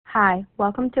Hi,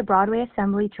 welcome to Broadway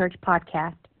Assembly Church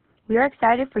Podcast. We are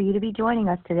excited for you to be joining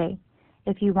us today.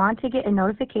 If you want to get a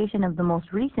notification of the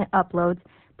most recent uploads,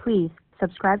 please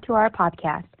subscribe to our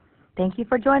podcast. Thank you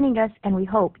for joining us, and we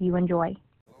hope you enjoy.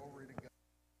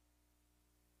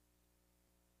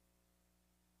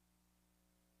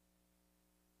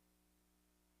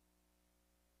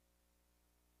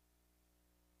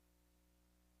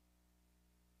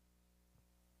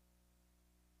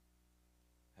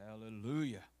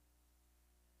 Hallelujah.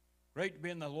 Great to be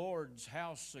in the Lord's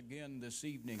house again this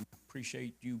evening.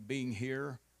 Appreciate you being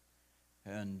here.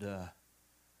 And,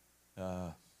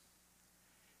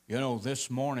 this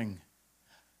morning,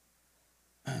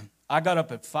 I got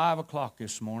up at 5 o'clock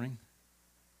this morning.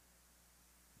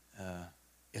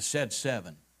 It said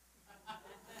 7.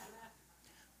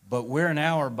 But we're an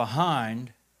hour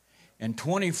behind, and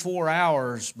 24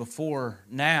 hours before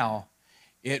now,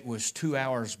 it was 2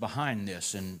 hours behind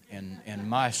this in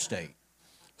my state.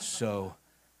 So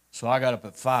I got up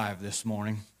at 5 this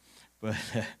morning. But,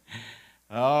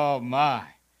 oh my.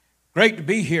 Great to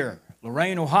be here,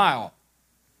 Lorain, Ohio.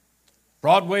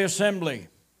 Broadway Assembly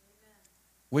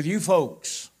with you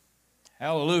folks.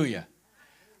 Hallelujah.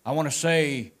 I want to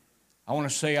say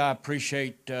I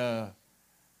appreciate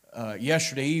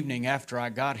yesterday evening after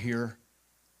I got here,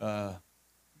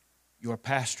 your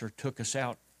pastor took us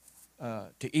out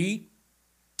to eat,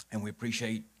 and we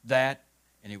appreciate that,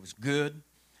 and it was good.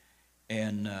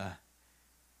 And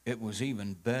it was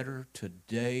even better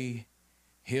today.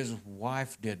 His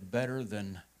wife did better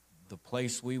than the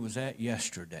place we was at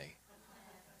yesterday.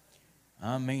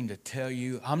 I mean to tell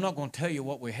you, I'm not going to tell you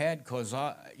what we had because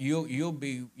you'll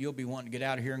be wanting to get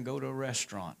out of here and go to a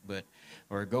restaurant,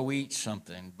 or go eat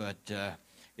something. But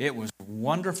it was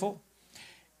wonderful,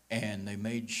 and they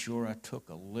made sure I took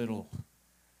a little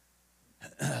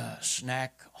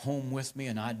snack home with me,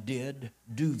 and I did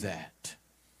do that.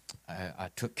 I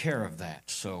took care of that,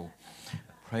 so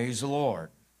praise the Lord.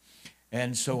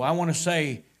 And so I want to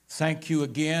say thank you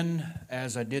again,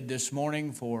 as I did this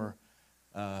morning, for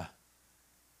the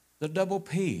Double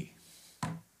P.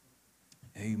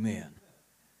 Amen.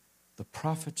 The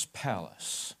Prophet's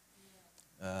Palace.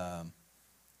 And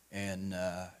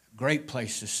great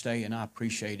place to stay, and I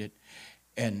appreciate it.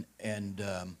 And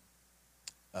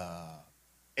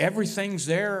everything's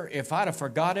there. If I'd have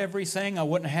forgot everything, I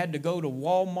wouldn't have had to go to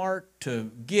Walmart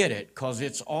to get it, because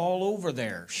it's all over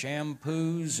there.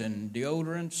 Shampoos and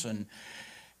deodorants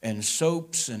and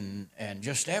soaps and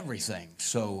just everything.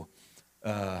 So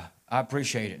I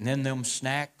appreciate it. And then them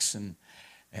snacks and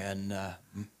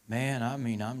man, I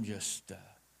mean, I'm just,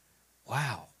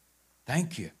 wow,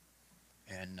 thank you.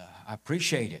 And I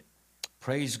appreciate it.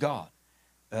 Praise God.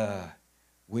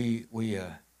 We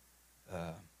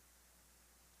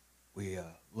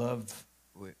love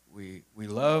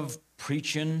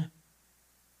preaching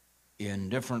in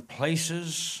different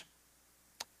places,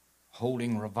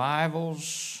 holding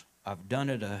revivals. I've done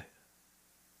it a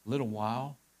little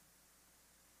while,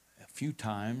 a few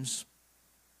times,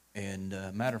 and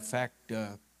matter of fact,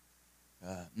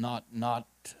 not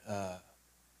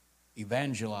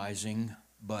evangelizing,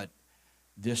 but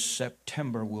this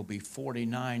September will be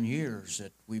 49 years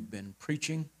that we've been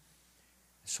preaching.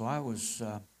 So I was.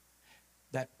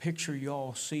 That picture you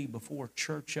all see before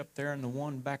church up there and the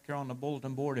one back there on the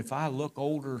bulletin board, if I look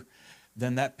older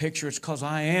than that picture, it's because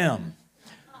I am.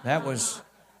 That was,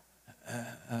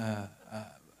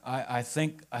 I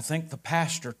think the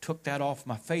pastor took that off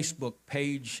my Facebook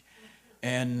page,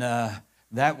 and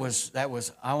that was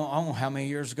I don't know how many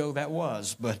years ago that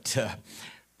was,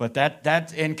 but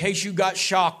that in case you got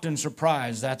shocked and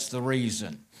surprised, that's the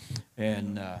reason.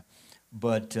 And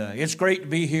but it's great to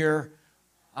be here.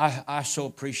 I so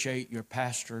appreciate your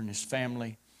pastor and his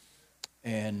family,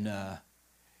 and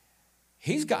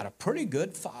he's got a pretty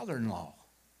good father-in-law.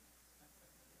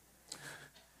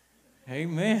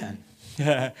 Amen.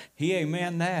 He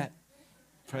amen that.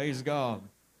 Praise God.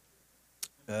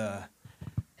 But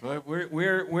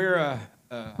we're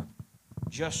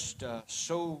just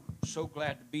so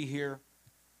glad to be here.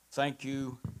 Thank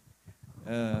you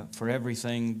for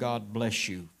everything. God bless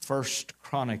you. 1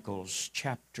 Chronicles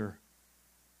chapter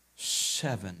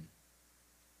 7.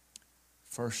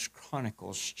 1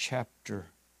 Chronicles chapter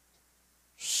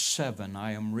 7.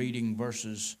 I am reading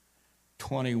verses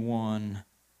 21,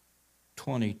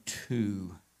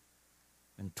 22,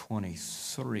 and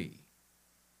 23.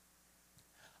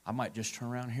 I might just turn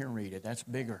around here and read it. That's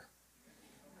bigger.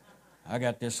 I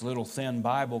got this little thin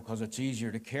Bible because it's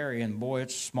easier to carry, and boy,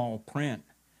 it's small print.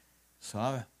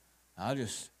 So I'll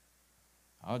just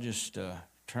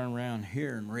turn around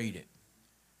here and read it.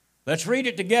 Let's read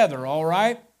it together, all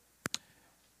right?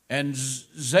 and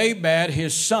Zabad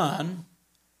his son,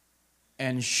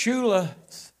 and Shula,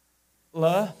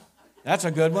 that's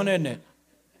a good one, isn't it?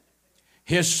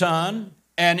 His son,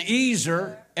 and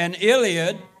Ezer, and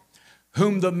Eliad,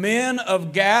 whom the men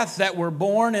of Gath that were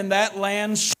born in that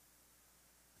land slew,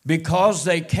 because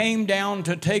they came down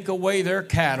to take away their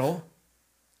cattle.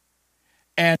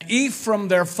 And Ephraim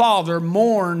their father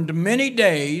mourned many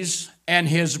days, and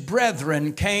his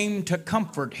brethren came to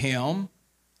comfort him.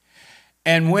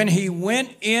 And when he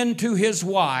went in to his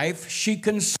wife, she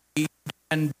conceived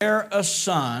and bare a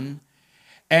son,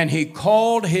 and he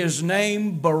called his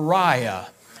name Beriah,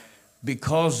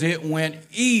 because it went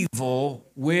evil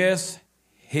with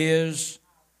his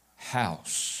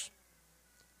house.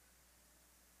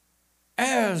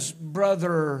 As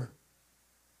Brother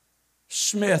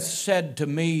Smith said to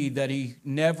me that he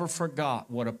never forgot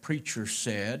what a preacher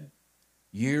said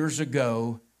years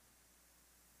ago.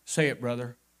 Say it,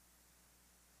 brother.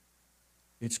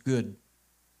 It's good.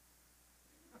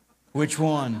 Which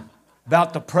one?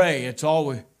 About to pray. It's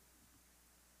always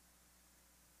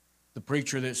the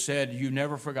preacher that said you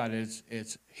never forgot it.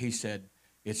 He said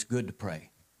it's good to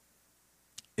pray.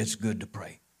 It's good to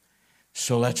pray.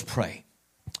 So let's pray.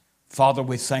 Father,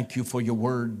 we thank you for your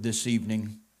word this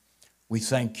evening. We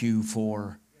thank you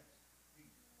for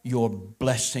your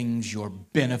blessings, your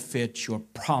benefits, your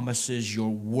promises,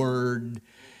 your word,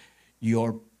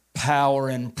 your power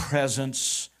and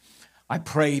presence. I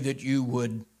pray that you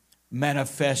would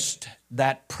manifest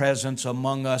that presence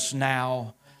among us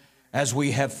now, as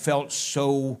we have felt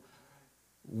so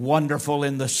wonderful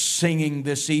in the singing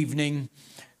this evening,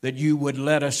 that you would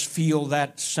let us feel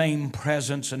that same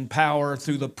presence and power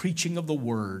through the preaching of the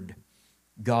word.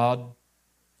 God,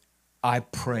 I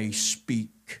pray,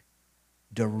 speak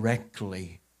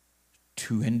directly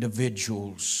to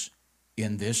individuals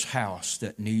in this house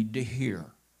that need to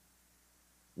hear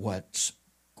what's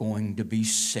going to be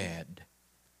said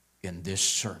in this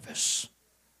service.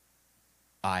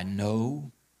 I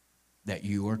know that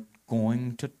you are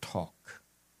going to talk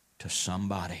to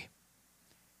somebody,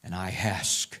 and I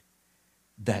ask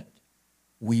that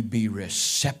we be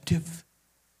receptive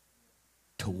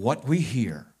to what we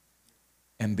hear,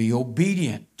 and be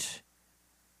obedient,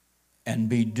 and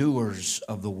be doers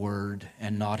of the word,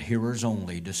 and not hearers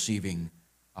only, deceiving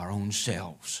our own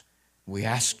selves. We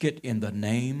ask it in the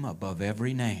name above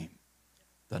every name,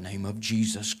 the name of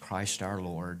Jesus Christ our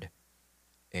Lord.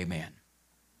 Amen.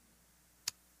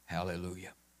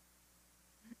 Hallelujah.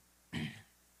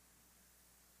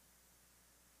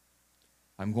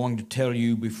 I'm going to tell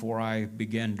you before I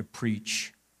begin to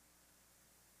preach.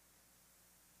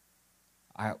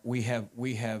 We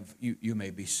have. You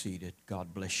may be seated.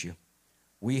 God bless you.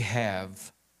 We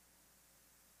have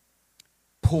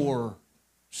poor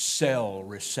cell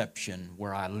reception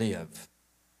where I live,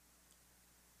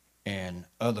 and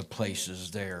other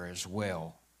places there as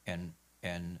well. And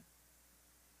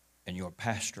your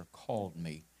pastor called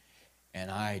me,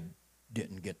 and I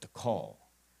didn't get the call.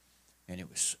 And it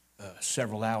was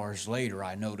several hours later,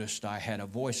 I noticed I had a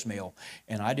voicemail,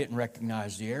 and I didn't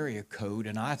recognize the area code,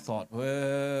 and I thought,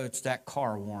 well, it's that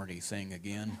car warranty thing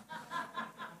again.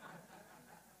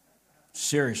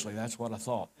 Seriously, that's what I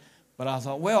thought. But I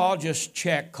thought, well, I'll just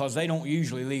check, because they don't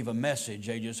usually leave a message.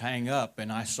 They just hang up,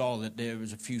 and I saw that there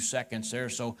was a few seconds there,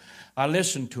 so I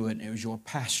listened to it, and it was your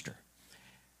pastor,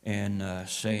 and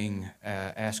asking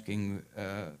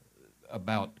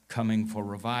about coming for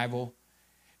revival.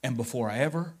 And before I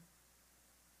ever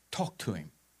talked to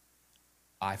him,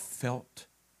 I felt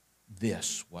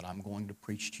this, what I'm going to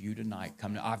preach to you tonight.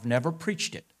 I've never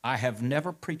preached it. I have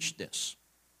never preached this.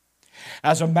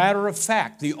 As a matter of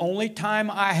fact, the only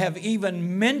time I have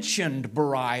even mentioned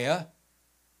Beriah,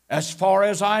 as far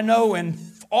as I know, in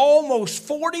almost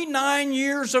 49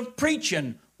 years of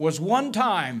preaching, was one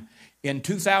time in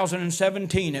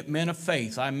 2017 at Men of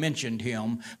Faith. I mentioned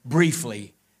him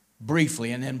briefly,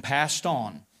 and then passed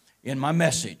on in my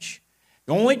message.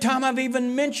 The only time I've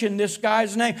even mentioned this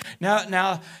guy's name.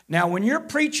 Now, when you're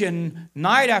preaching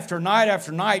night after night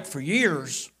after night for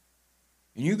years,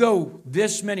 and you go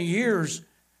this many years,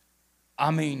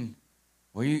 I mean,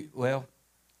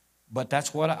 but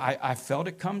that's what I felt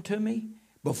it come to me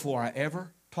before I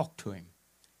ever talked to him.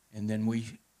 And then we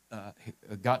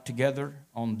got together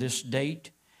on this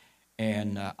date,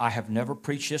 and I have never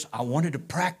preached this. I wanted to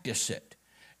practice it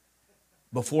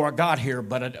before I got here,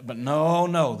 but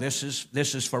no, this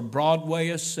is for Broadway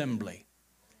Assembly.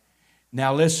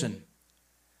 Now listen,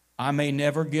 I may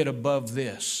never get above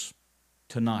this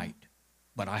tonight,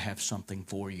 but I have something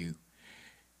for you.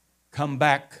 Come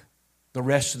back the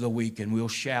rest of the week and we'll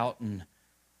shout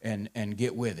and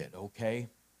get with it, okay?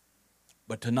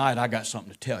 But tonight I got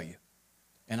something to tell you.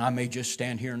 And I may just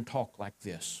stand here and talk like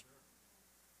this.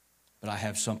 But I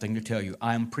have something to tell you.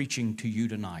 I am preaching to you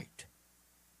tonight.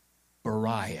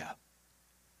 Beriah,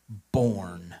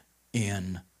 born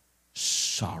in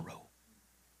sorrow.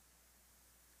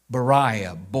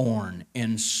 Beriah, born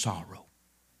in sorrow.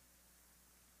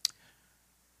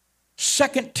 2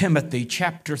 Timothy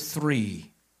chapter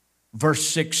 3, verse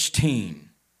 16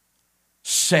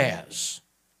 says,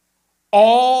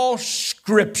 all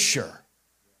Scripture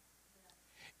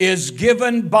is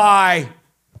given by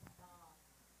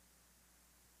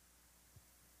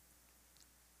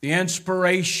the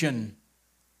inspiration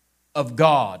of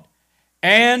God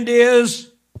and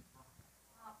is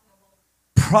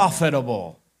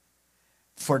profitable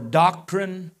for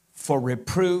doctrine, for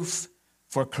reproof,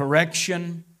 for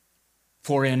correction,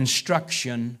 for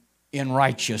instruction in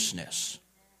righteousness.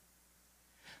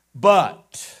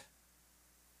 But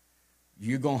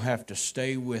you're going to have to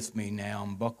stay with me now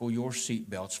and buckle your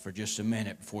seatbelts for just a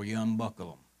minute before you unbuckle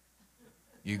them.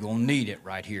 You're going to need it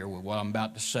right here with what I'm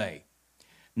about to say.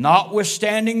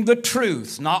 Notwithstanding the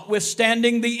truth,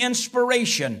 notwithstanding the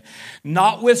inspiration,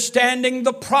 notwithstanding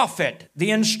the prophet,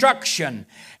 the instruction,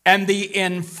 and the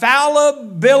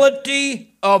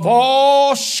infallibility of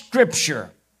all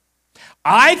Scripture,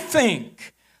 I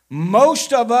think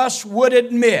most of us would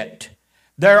admit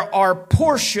there are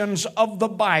portions of the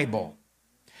Bible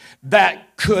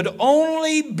that could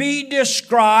only be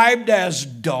described as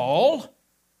dull,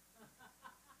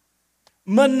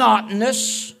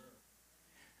 monotonous.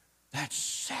 That's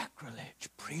sacrilege,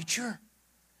 preacher.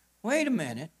 Wait a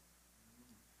minute.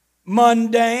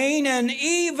 Mundane and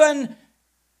even,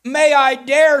 may I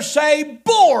dare say,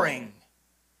 boring.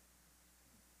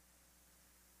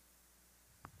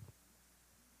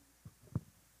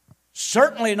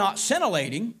 Certainly not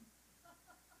scintillating.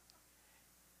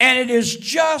 And it is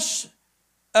just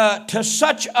to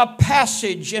such a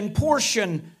passage and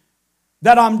portion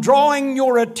that I'm drawing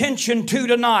your attention to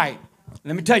tonight.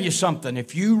 Let me tell you something.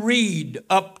 If you read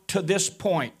up to this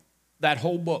point, that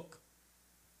whole book,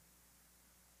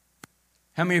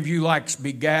 how many of you likes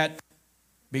begat,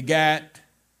 begat,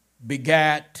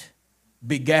 begat,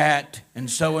 begat, and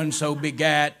so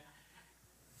begat?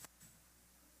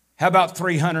 How about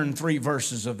 303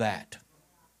 verses of that?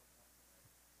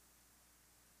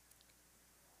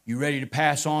 You ready to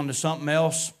pass on to something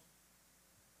else?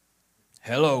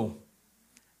 Hello.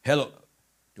 Hello.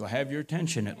 Do I have your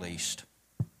attention at least?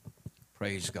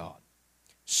 Praise God.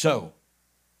 So,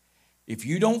 if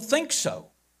you don't think so,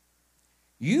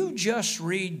 you just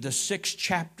read the 6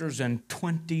 chapters and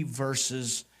 20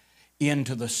 verses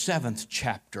into the 7th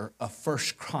chapter of 1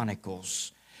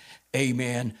 Chronicles.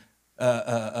 Amen.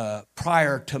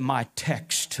 Prior to my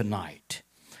text tonight.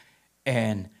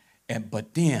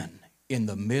 But then, in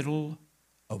the middle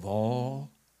of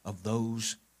all of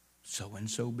those,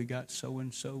 so-and-so begot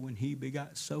so-and-so, and he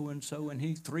begot so-and-so, and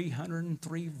he,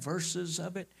 303 verses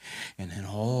of it. And then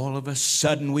all of a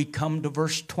sudden we come to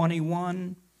verse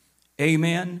 21.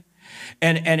 Amen.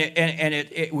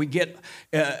 And we get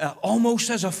almost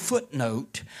as a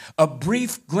footnote, a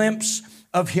brief glimpse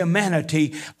of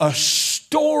humanity, a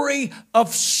story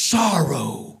of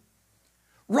sorrow.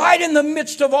 Right in the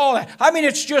midst of all that. I mean,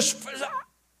 it's just...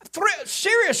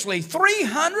 seriously,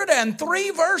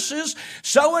 303 verses,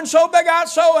 so-and-so begot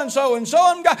so-and-so, and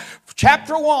so-and-so got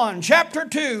chapter 1, chapter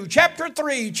 2, chapter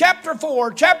 3, chapter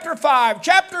 4, chapter 5,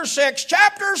 chapter 6,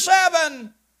 chapter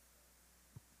 7.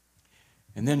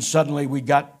 And then suddenly we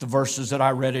got the verses that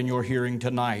I read in your hearing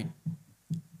tonight.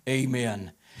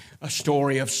 Amen. A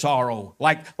story of sorrow,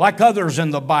 like others in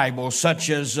the Bible,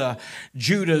 such as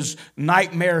Judah's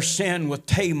nightmare sin with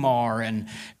Tamar and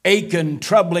Achan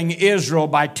troubling Israel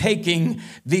by taking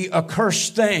the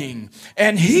accursed thing.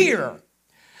 And here,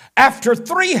 after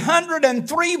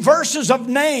 303 verses of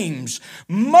names,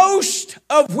 most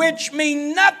of which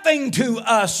mean nothing to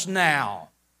us now,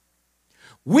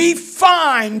 we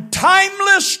find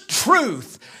timeless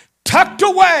truth tucked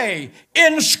away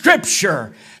in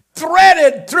Scripture,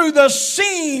 threaded through the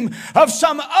seam of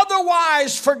some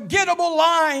otherwise forgettable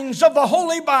lines of the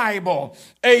Holy Bible.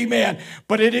 Amen.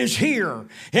 But it is here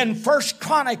in 1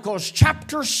 Chronicles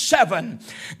chapter 7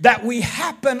 that we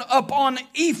happen upon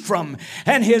Ephraim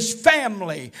and his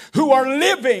family who are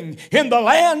living in the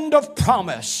land of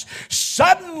promise.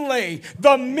 Suddenly,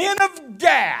 the men of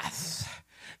Gath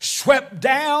swept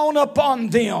down upon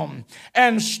them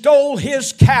and stole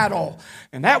his cattle.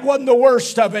 And that wasn't the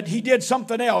worst of it. He did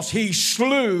something else. He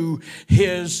slew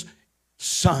his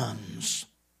sons.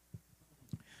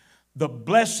 The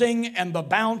blessing and the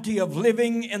bounty of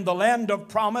living in the land of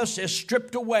promise is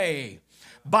stripped away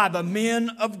by the men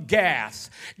of Gath.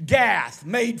 Gath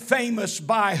made famous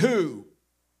by who?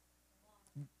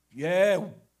 Yeah,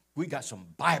 we got some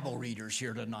Bible readers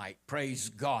here tonight. Praise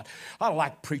God. I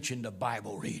like preaching to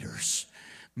Bible readers.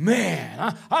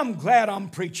 Man, I'm glad I'm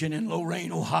preaching in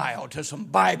Lorain, Ohio to some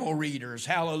Bible readers.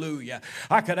 Hallelujah.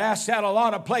 I could ask that a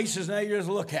lot of places and they just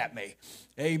look at me.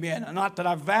 Amen. Not that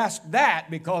I've asked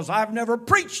that because I've never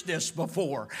preached this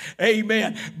before.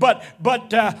 Amen. But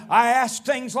I ask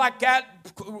things like that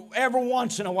every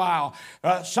once in a while.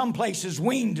 Some places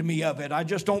weaned me of it. I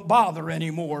just don't bother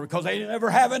anymore because they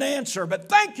never have an answer. But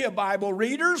thank you, Bible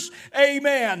readers.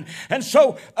 Amen. And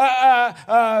so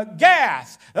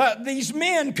Gath, these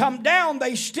men come down.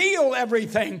 They steal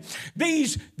everything.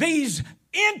 These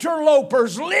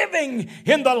interlopers living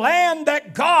in the land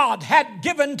that God had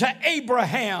given to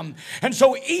Abraham. And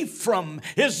so Ephraim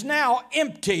is now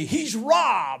empty. He's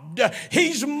robbed.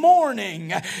 He's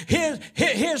mourning.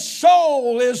 His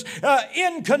soul is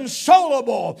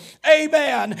inconsolable.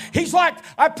 Amen. He's like,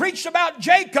 I preached about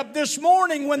Jacob this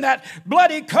morning when that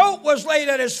bloody coat was laid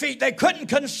at his feet. They couldn't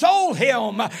console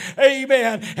him.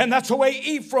 Amen. And that's the way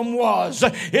Ephraim was.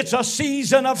 It's a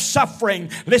season of suffering.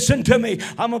 Listen to me.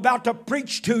 I'm about to preach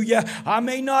to you. I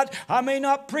may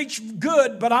not preach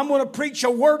good, but I'm going to preach a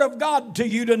word of God to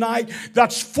you tonight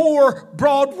that's for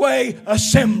Broadway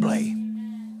Assembly.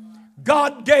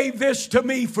 God gave this to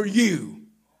me for you.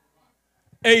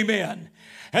 Amen.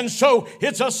 And so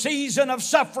it's a season of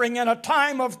suffering and a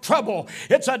time of trouble.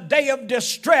 It's a day of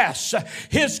distress.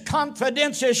 His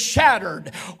confidence is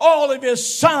shattered. All of his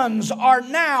sons are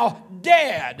now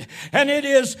dead. And it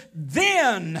is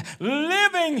then,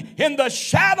 living in the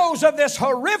shadows of this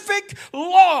horrific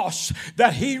loss,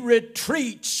 that he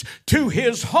retreats to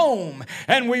his home.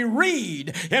 And we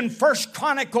read in 1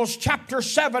 Chronicles chapter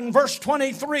 7 verse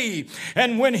 23,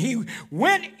 and when he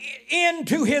went in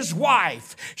to his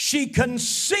wife, she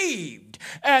conceived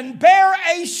and bare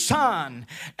a son,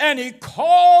 and he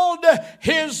called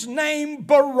his name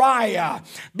Beriah,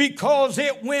 because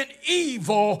it went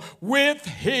evil with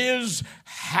his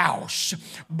house.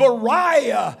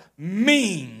 Beriah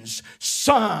means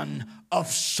son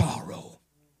of sorrow.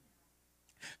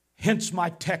 Hence my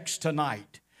text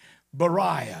tonight.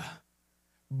 Beriah,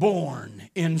 born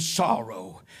in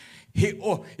sorrow.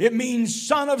 It means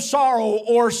son of sorrow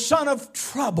or son of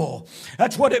trouble.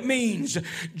 That's what it means.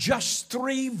 Just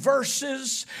three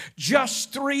verses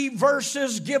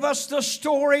give us the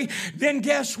story. Then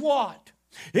guess what?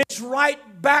 It's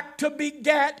right back to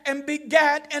begat and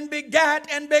begat and begat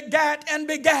and begat and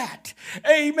begat.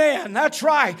 Amen. That's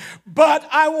right. But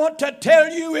I want to tell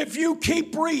you, if you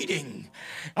keep reading,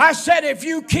 I said if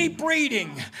you keep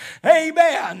reading,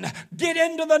 amen, get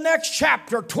into the next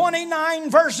chapter, 29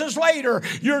 verses later,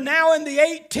 you're now in the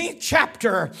 18th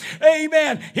chapter,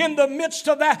 amen. In the midst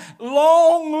of that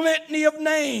long litany of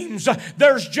names,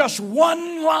 there's just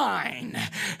one line,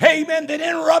 amen, that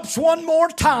interrupts one more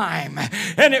time,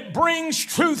 and it brings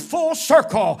truth full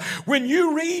circle. When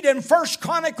you read in 1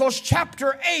 Chronicles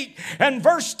chapter 8 and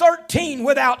verse 13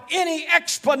 without any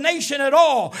explanation at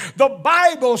all, the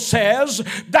Bible says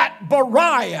that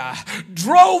Beriah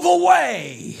drove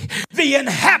away the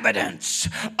inhabitants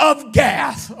of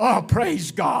Gath. Oh,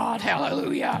 praise God.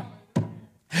 Hallelujah.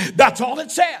 That's all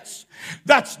it says.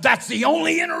 That's the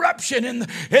only interruption in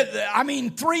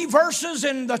 3 verses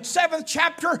in the 7th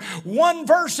chapter, 1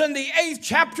 verse in the 8th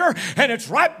chapter, and it's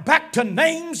right back to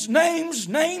names, names,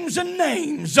 names, and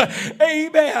names.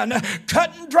 Amen.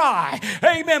 Cut and dry.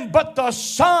 Amen. But the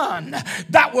son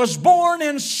that was born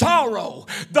in sorrow,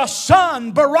 the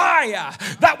son Beriah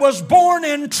that was born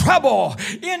in trouble,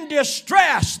 in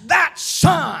distress, that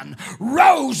son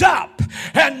rose up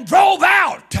and drove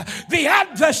out the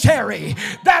adversary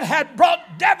that had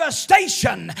brought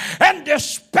devastation and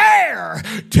despair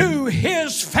to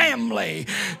his family.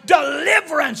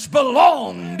 Deliverance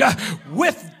belonged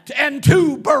with and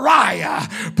to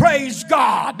Beriah. Praise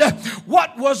God.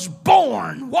 What was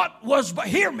born,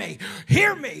 hear me,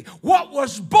 what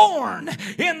was born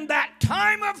in that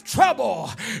time of trouble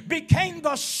became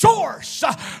the source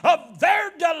of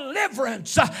their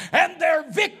deliverance and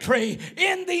their victory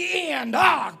in the end.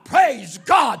 Praise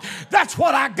God. That's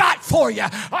what I got for you.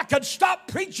 I could stop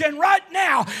preaching right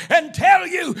now and tell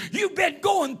you, you've been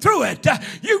going through it.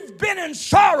 You've been in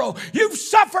sorrow. You've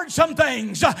suffered some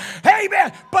things.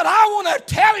 Amen. But I want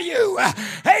to tell you,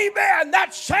 amen,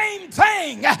 that same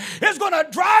thing is going to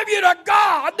drive you to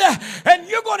God, and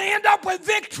you're going to end up with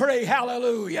victory.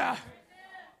 Hallelujah.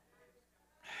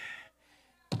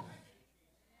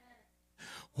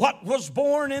 what was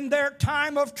born in their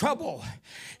time of trouble,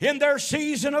 in their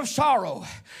season of sorrow.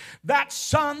 That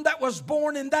son that was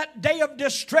born in that day of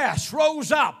distress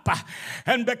rose up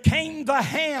and became the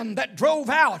hand that drove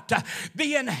out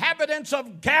the inhabitants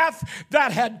of Gath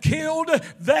that had killed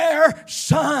their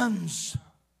sons.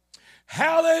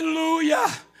 Hallelujah.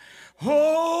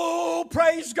 Oh,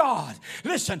 praise God.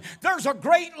 Listen, there's a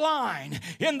great line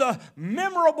in the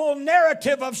memorable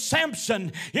narrative of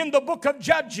Samson in the book of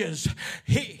Judges.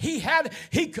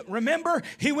 Remember,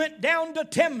 he went down to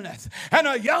Timnath and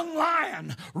a young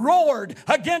lion roared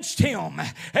against him.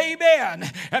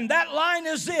 Amen. And that line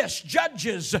is this,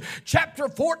 Judges chapter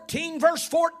 14, verse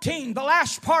 14, the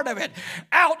last part of it.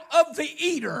 Out of the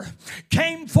eater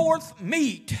came forth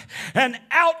meat, and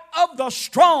out of the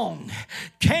strong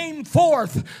came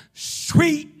forth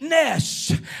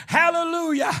sweetness.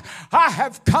 Hallelujah. I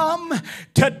have come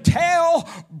to tell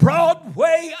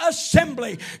Broadway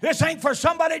Assembly. This ain't for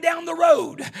somebody down the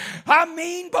road. I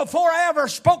mean, before I ever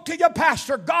spoke to your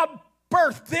pastor, God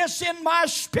birthed this in my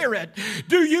spirit.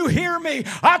 Do you hear me?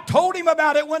 I told him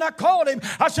about it when I called him.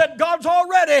 I said, God's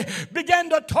already began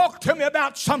to talk to me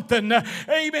about something.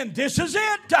 Amen. This is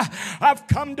it. I've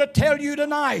come to tell you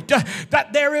tonight that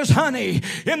there is honey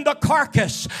in the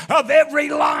carcass of every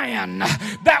lion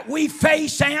that we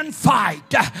face and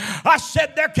fight. I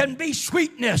said there can be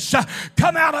sweetness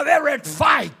come out of every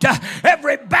fight,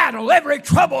 every battle, every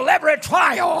trouble, every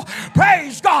trial.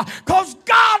 Praise God, because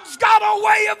God's got a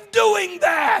way of doing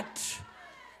that.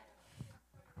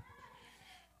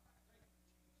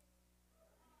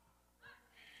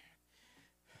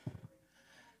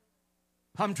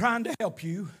 I'm trying to help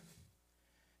you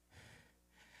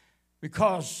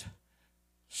because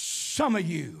some of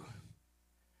you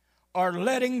are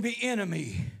letting the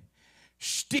enemy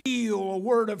steal a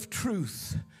word of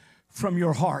truth from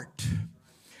your heart.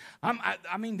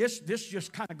 I mean, this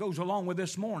just kind of goes along with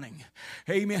this morning.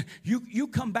 Amen. You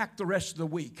come back the rest of the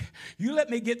week. You let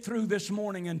me get through this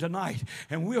morning and tonight,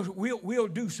 and we'll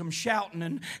do some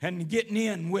shouting and getting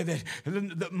in with it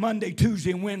the Monday,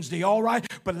 Tuesday, and Wednesday. All right,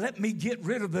 but let me get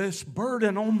rid of this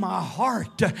burden on my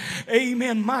heart.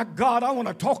 Amen. My God, I want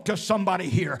to talk to somebody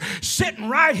here, sitting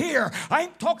right here. I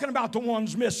ain't talking about the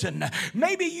ones missing.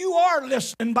 Maybe you are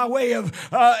listening by way of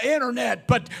internet,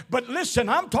 but listen,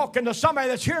 I'm talking to somebody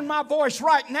that's hearing my voice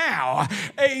right now.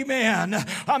 Amen.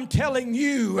 I'm telling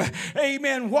you,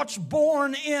 amen, what's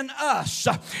born in us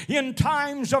in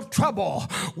times of trouble,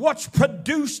 what's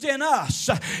produced in us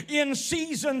in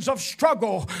seasons of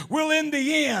struggle will in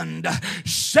the end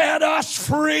set us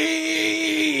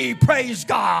free. Praise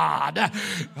God.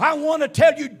 I want to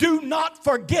tell you, do not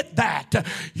forget that.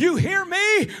 You hear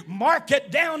me? Mark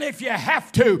it down if you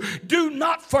have to. Do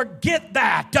not forget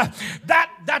that.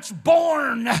 That's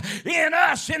born in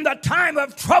us in the time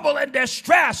of trouble and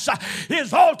distress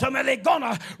is ultimately going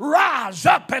to rise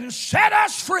up and set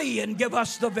us free and give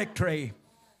us the victory.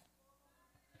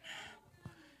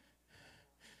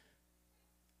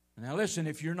 Now listen,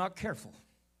 if you're not careful,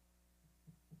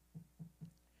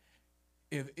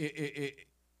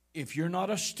 if you're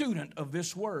not a student of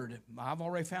this word, I've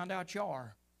already found out you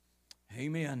are.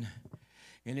 Amen.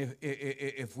 And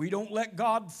if we don't let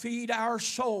God feed our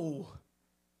soul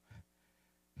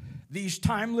these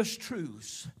timeless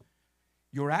truths,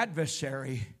 your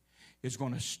adversary is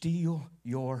going to steal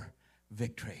your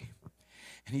victory.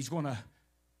 And he's going to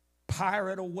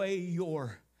pirate away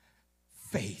your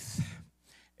faith.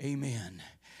 Amen.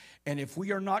 And if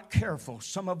we are not careful,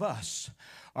 some of us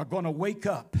are going to wake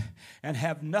up and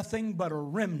have nothing but a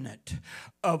remnant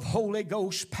of Holy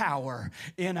Ghost power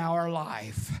in our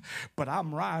life. But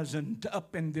I'm rising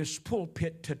up in this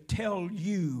pulpit to tell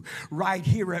you right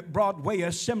here at Broadway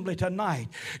Assembly tonight,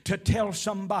 to tell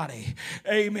somebody,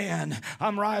 amen.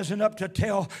 I'm rising up to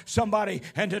tell somebody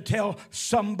and to tell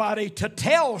somebody to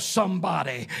tell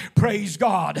somebody, praise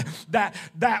God,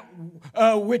 that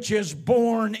which is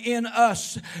born in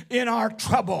us in our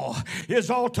trouble is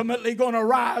ultimately going to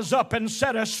rise up and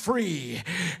set us free.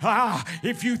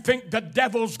 If you think the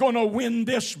devil's going to win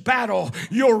this battle,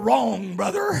 you're wrong,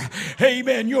 brother.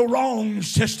 Amen. You're wrong,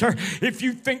 sister. If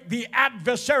you think the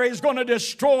adversary is going to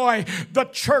destroy the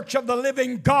church of the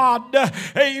living God,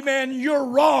 amen, you're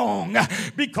wrong.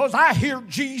 Because I hear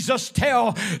Jesus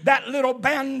tell that little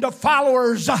band of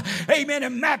followers, amen,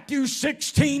 in Matthew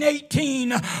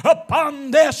 16:18, upon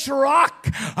this rock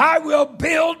I will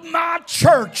build my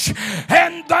church,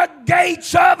 and the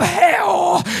gates of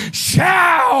hell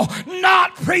shall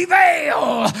not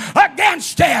prevail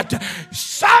against it.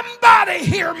 Somebody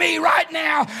hear me right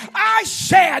now. I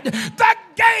said the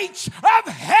gates of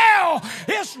hell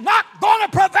is not going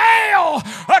to prevail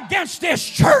against this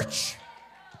church.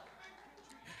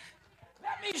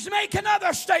 Praise, make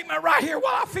another statement right here.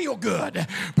 Well, I feel good.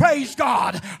 Praise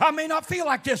God. I may not feel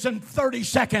like this in 30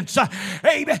 seconds.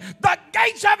 Amen. The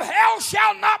gates of hell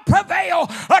shall not prevail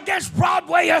against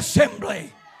Broadway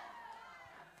Assembly.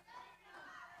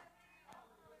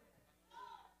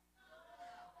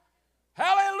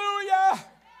 Hallelujah.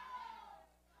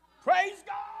 Praise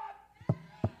God.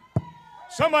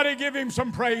 Somebody give him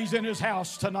some praise in his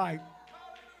house tonight.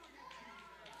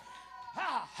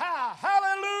 Ha, ha,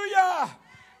 hallelujah.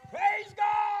 Praise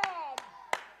God.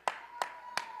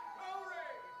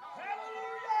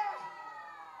 Hallelujah.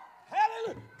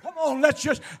 Hallelujah. Come on, let's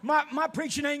just, my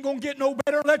preaching ain't going to get no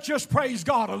better. Let's just praise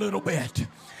God a little bit.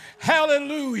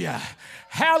 Hallelujah.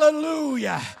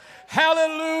 Hallelujah.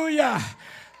 Hallelujah.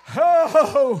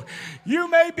 Oh, you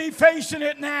may be facing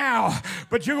it now,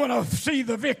 but you're going to see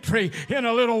the victory in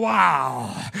a little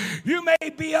while. You may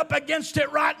be up against it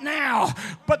right now,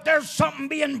 but there's something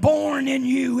being born in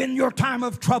you in your time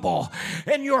of trouble,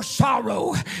 in your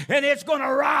sorrow, and it's going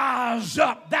to rise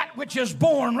up. That which is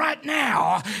born right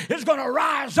now is going to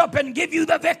rise up and give you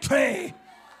the victory.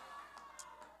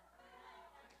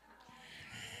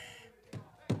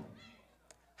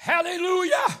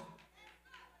 Hallelujah.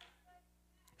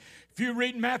 If you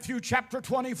read Matthew chapter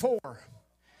 24,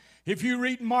 if you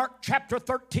read Mark chapter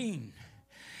 13,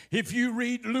 if you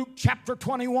read Luke chapter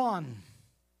 21.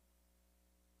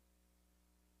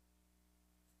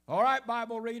 All right,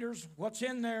 Bible readers, what's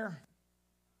in there?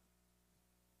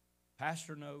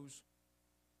 Pastor knows.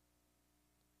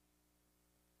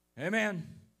 Amen.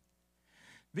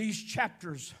 These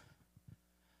chapters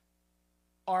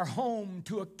are home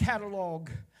to a catalog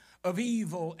of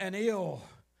evil and ill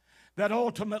that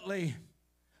ultimately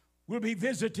will be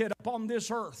visited upon this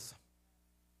earth.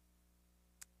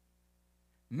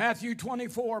 Matthew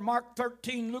 24, Mark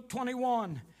 13, Luke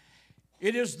 21.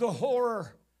 It is the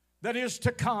horror that is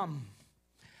to come.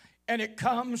 And it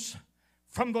comes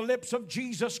from the lips of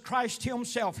Jesus Christ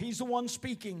himself. He's the one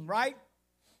speaking, right?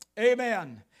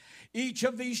 Amen. Each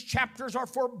of these chapters are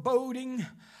foreboding,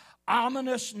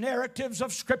 ominous narratives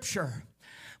of Scripture.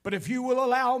 But if you will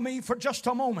allow me for just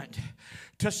a moment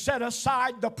to set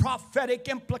aside the prophetic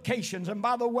implications. And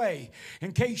by the way,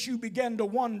 in case you begin to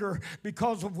wonder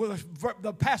because of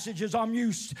the passages I'm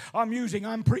using,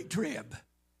 I'm pre-trib.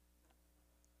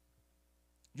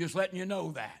 Just letting you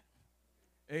know that.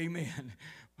 Amen.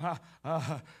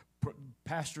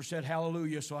 Pastor said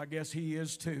hallelujah, so I guess he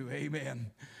is too.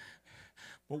 Amen.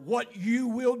 But what you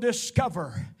will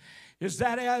discover is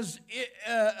that as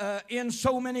in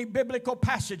so many biblical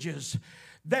passages,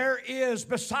 there is,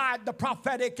 beside the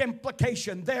prophetic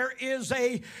implication, there is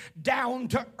a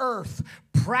down-to-earth,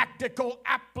 practical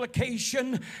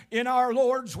application in our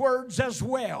Lord's words as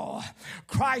well.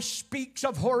 Christ speaks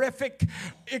of horrific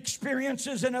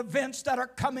experiences and events that are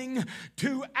coming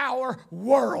to our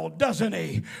world, doesn't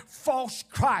he? False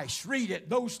Christ, read it.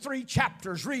 Those 3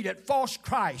 chapters, read it. False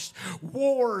Christ,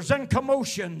 wars and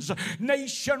commotions,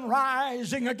 nation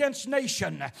rising against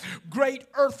nation, great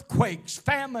earthquakes,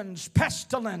 famines,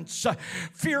 pestilence,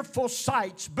 fearful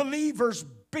sights, believers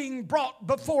being brought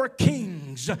before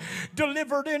kings,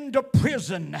 delivered into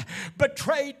prison,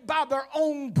 betrayed by their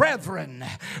own brethren.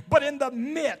 But in the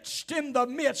midst,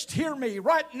 hear me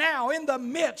right now, in the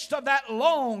midst of that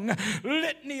long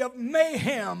litany of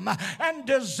mayhem and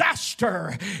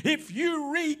disaster, if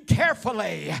you read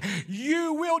carefully,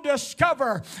 you will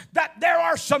discover that there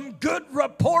are some good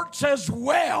reports as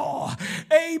well.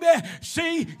 Amen.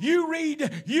 See, you read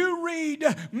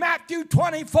Matthew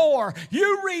 24,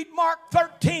 you read Mark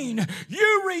 13,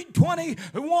 you read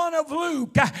 21 of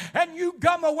Luke, and you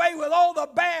come away with all the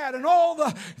bad and all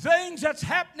the things that's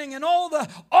happening and all the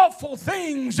awful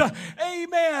things.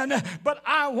 Amen. But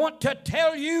I want to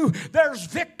tell you there's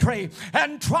victory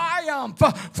and triumph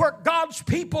for God's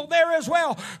people there as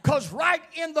well. Because right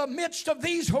in the midst of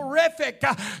these horrific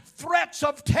threats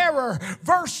of terror,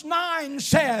 verse 9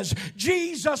 says,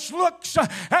 Jesus looks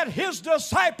at his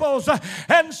disciples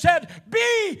and said,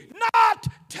 "Be not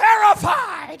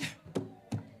terrified."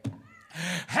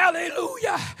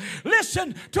 Hallelujah.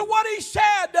 Listen to what he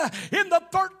said in the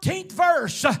 13th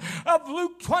verse of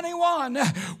Luke 21.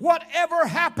 Whatever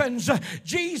happens,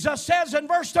 Jesus says in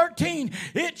verse 13,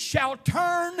 it shall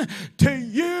turn to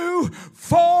you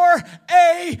for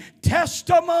a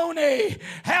testimony.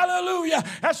 Hallelujah.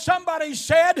 As somebody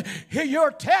said, your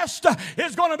test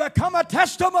is going to become a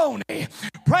testimony.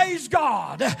 Praise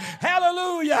God.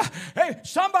 Hallelujah. Hey,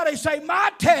 somebody say,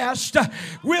 my test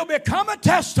will become a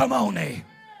testimony.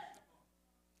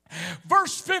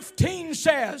 Verse 15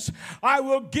 says, I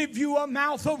will give you a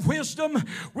mouth of wisdom,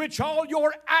 which all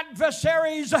your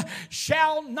adversaries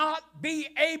shall not be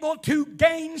able to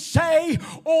gainsay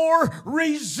or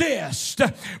resist.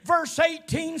 Verse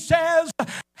 18 says,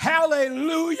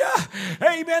 hallelujah,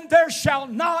 amen, there shall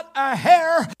not a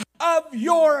hair of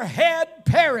your head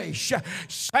perish.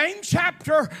 Same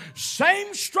chapter,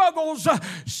 same struggles,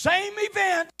 same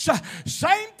events,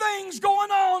 same things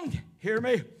going on. Hear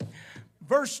me?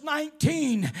 Verse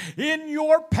 19, in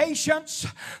your patience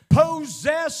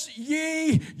possess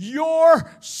ye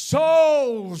your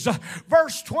souls.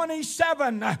 Verse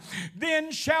 27,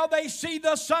 then shall they see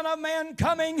the Son of Man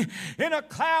coming in a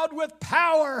cloud with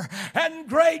power and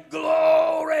great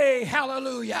glory.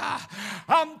 Hallelujah.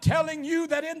 I'm telling you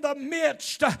that in the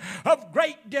midst of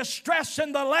great distress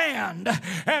in the land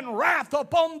and wrath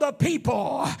upon the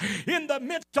people, in the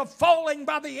midst of falling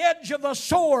by the edge of the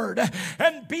sword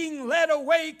and being led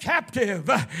away captive,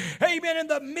 amen, in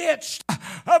the midst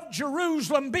of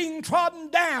Jerusalem being trodden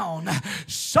down,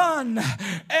 signs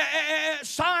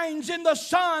in the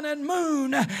sun and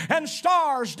moon and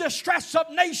stars, distress of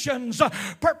nations,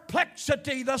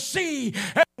 perplexity, the sea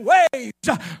and waves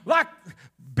like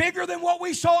bigger than what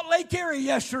we saw at Lake Erie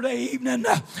yesterday evening.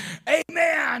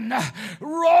 Amen.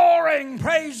 Roaring,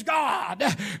 praise God.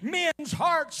 Men's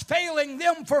hearts failing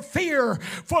them for fear,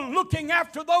 for looking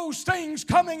after those things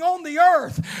coming on the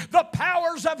earth. The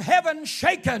powers of heaven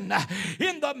shaken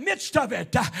in the midst of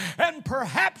it. And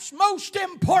perhaps most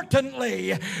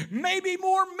importantly, maybe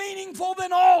more meaningful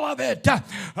than all of it,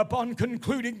 upon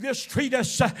concluding this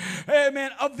treatise,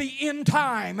 amen, of the end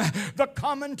time, the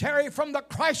commentary from the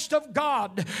Christ of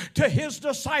God to his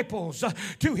disciples,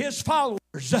 to his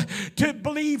followers, to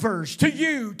believers, to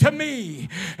you, to me,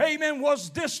 amen, was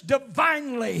this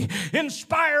divinely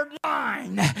inspired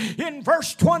line in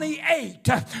verse 28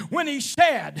 when he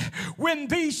said, when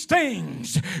these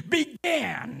things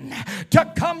begin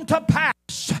to come to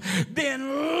pass,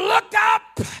 then look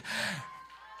up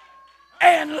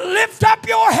and lift up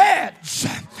your heads,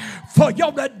 for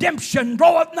your redemption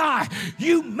draweth nigh.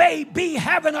 You may be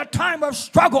having a time of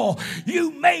struggle. You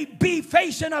may be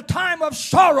facing a time of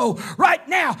sorrow right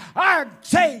now. I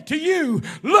say to you,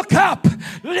 look up,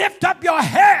 lift up your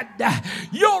head.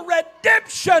 Your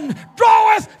redemption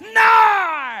draweth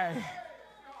nigh.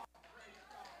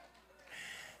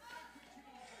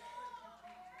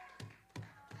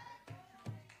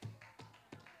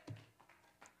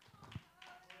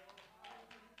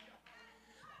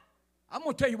 I'm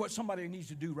going to tell you what somebody needs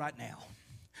to do right now.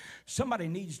 Somebody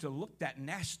needs to look that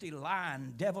nasty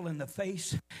lying devil in the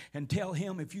face and tell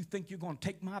him, if you think you're going to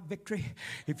take my victory,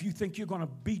 if you think you're going to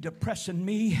be depressing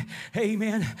me,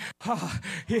 amen,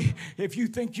 if you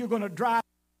think you're going to drive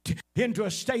into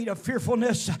a state of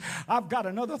fearfulness, I've got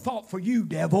another thought for you,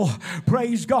 devil.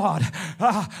 Praise God.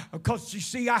 Because you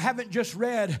see, I haven't just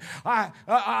read, I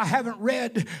haven't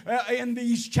read in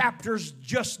these chapters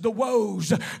just the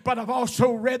woes, but I've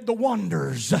also read the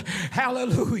wonders.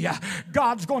 Hallelujah.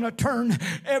 God's going to turn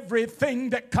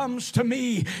everything that comes to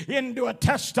me into a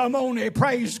testimony.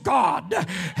 Praise God.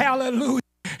 Hallelujah.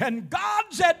 And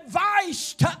God's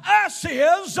advice to us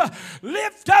is,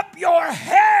 lift up your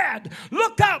head.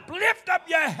 Look up, lift up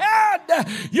your head.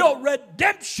 Your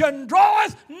redemption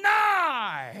draweth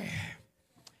nigh.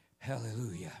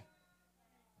 Hallelujah.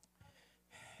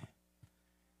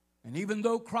 And even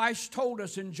though Christ told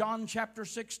us in John chapter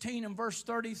 16 and verse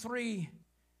 33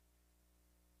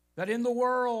 that in the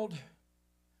world,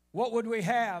 what would we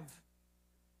have?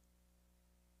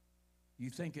 You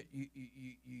think it,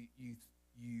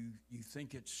 you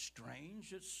think it's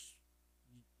strange?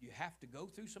 You have to go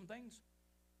through some things.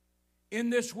 In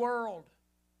this world,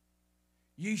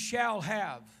 ye shall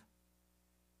have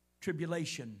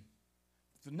tribulation.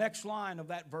 The next line of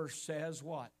that verse says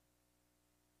what?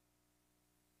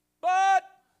 But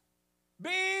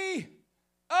be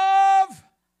of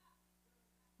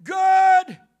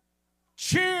good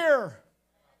cheer.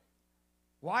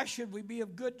 Why should we be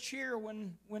of good cheer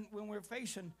when we're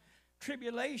facing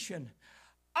tribulation?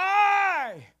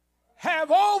 I have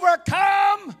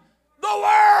overcome the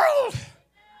world.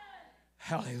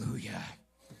 Hallelujah.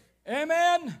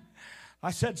 Amen.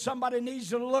 I said somebody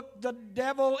needs to look the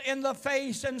devil in the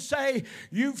face and say,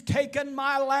 you've taken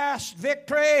my last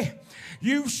victory.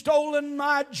 You've stolen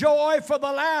my joy for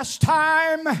the last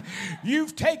time.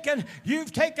 You've taken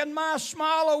my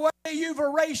smile away. You've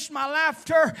erased my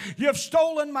laughter. You've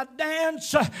stolen my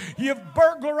dance. You've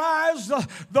burglarized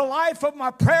the life of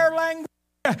my prayer language.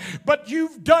 but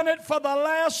you've done it for the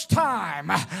last time.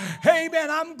 Amen.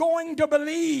 I'm going to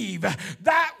believe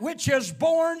that which is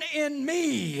born in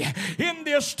me in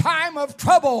this time of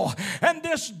trouble and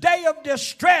this day of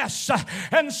distress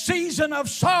and season of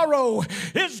sorrow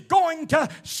is going to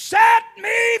set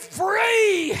me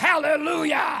free.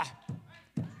 Hallelujah.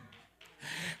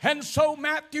 And so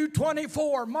Matthew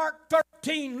 24, Mark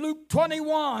 13, Luke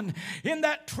 21, in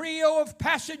that trio of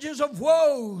passages of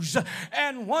woes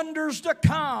and wonders to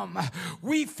come,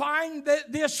 we find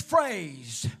that this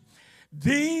phrase,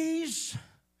 these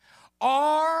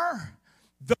are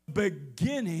the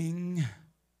beginning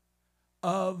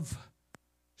of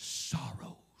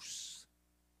sorrows.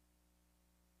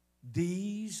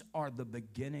 These are the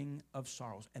beginning of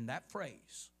sorrows. And that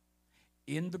phrase,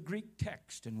 in the Greek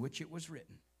text in which it was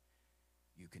written,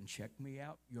 you can check me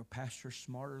out. Your pastor's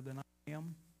smarter than I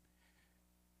am.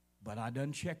 But I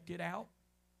done checked it out.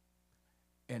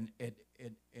 And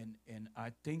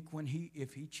I think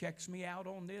if he checks me out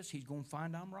on this, he's going to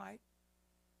find I'm right.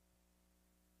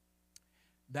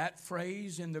 That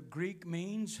phrase in the Greek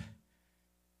means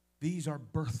these are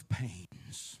birth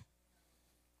pains.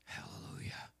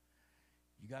 Hallelujah.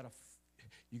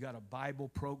 You got a Bible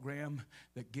program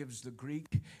that gives the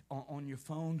Greek on your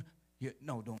phone?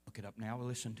 No, don't look it up now.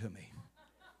 Listen to me.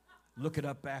 Look it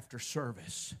up after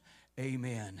service.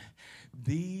 Amen.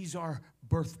 These are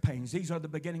birth pains. These are the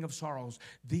beginning of sorrows.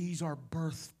 These are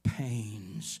birth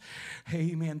pains.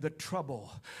 Amen. The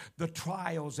trouble, the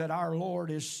trials that our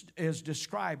Lord is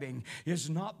describing is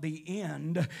not the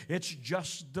end. It's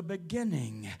just the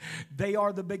beginning. They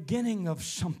are the beginning of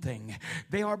something.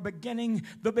 They are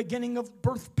the beginning of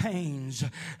birth pains.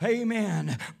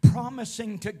 Amen.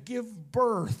 Promising to give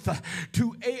birth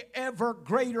to ever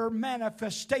greater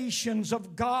manifestations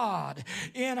of God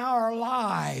in our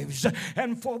lives.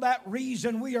 And for that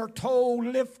reason we are told,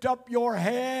 lift up your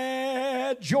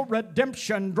head, your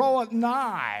redemption draweth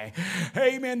nigh.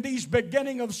 Amen. These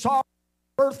beginning of sorrow,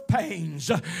 birth pains,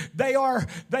 they are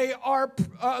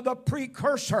the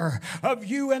precursor of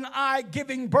you and I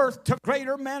giving birth to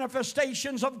greater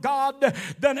manifestations of God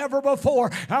than ever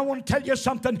before. I want to tell you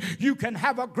something. You can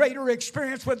have a greater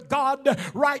experience with God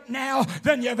right now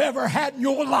than you've ever had in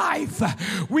your life.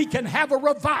 We can have a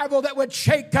revival that would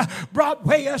shake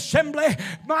Broadway Assembly.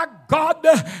 My God,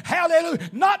 hallelujah.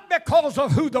 Not because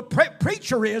of who the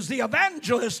preacher is, the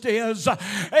evangelist is,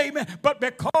 amen, but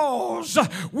because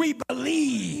we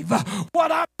believe what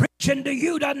I'm preaching to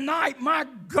you tonight. My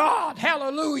God,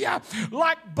 hallelujah.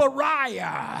 Like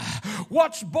Beriah,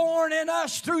 what's born in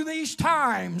us through these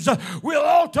times will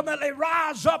ultimately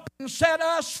rise up and set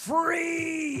us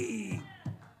free.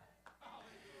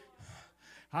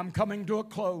 I'm coming to a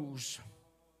close.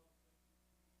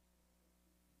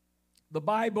 The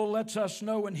Bible lets us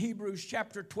know in Hebrews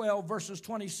chapter 12, verses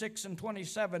 26 and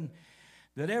 27,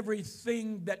 that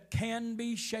everything that can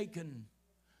be shaken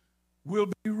will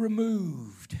be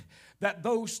removed, that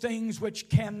those things which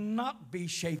cannot be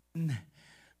shaken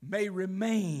may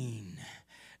remain.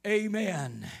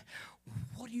 Amen.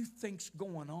 What do you think's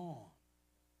going on?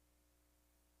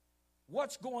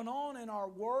 What's going on in our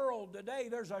world today?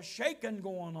 There's a shaking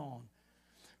going on.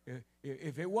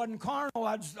 If it wasn't carnal,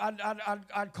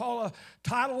 I'd call a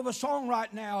title of a song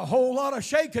right now, a whole lot of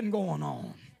shaking going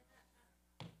on.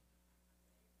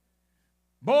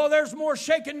 Boy, there's more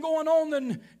shaking going on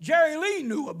than Jerry Lee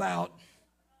knew about.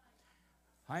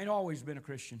 I ain't always been a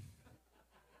Christian.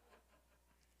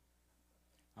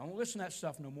 I won't listen to that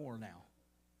stuff no more now.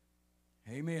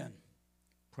 Amen.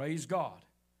 Praise God.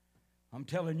 I'm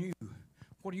telling you,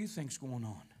 what do you think's going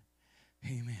on?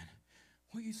 Amen.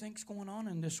 What do you think's going on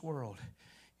in this world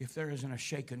if there isn't a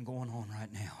shaking going on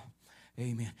right now?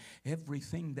 Amen.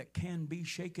 Everything that can be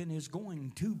shaken is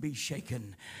going to be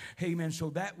shaken. Amen. So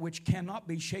that which cannot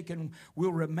be shaken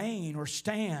will remain or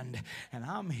stand. And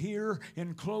I'm here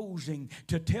in closing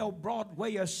to tell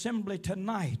Broadway Assembly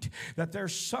tonight that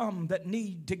there's some that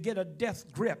need to get a death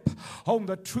grip on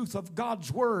the truth of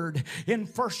God's word. In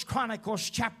 1 Chronicles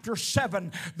chapter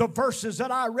 7, the verses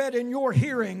that I read in your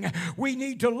hearing, we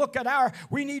need to look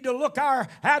our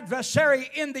adversary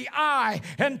in the eye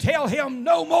and tell him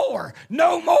no more.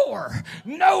 No more.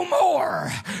 No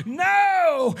more.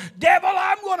 No. Devil,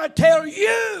 I'm going to tell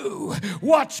you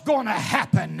what's going to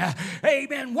happen.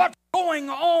 Amen. What's going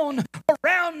on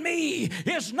around me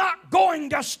is not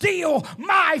going to steal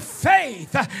my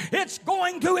faith. It's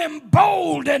going to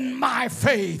embolden my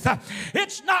faith.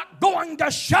 It's not going to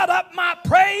shut up my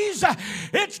praise.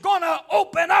 It's going to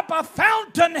open up a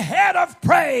fountainhead of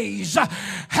praise.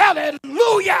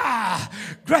 Hallelujah.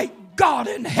 Great God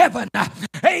in heaven.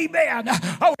 Amen.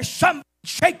 I wish somebody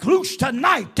shake loose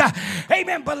tonight.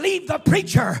 Amen. Believe the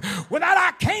preacher. With that,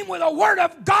 I came with a word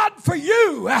of God for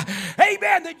you.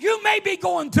 Amen. That you may be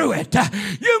going through it.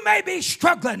 You may be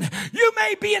struggling. You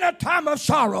may be in a time of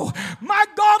sorrow. My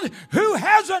God, who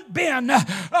hasn't been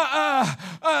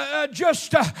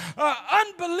just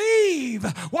unbelieve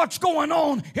what's going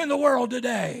on in the world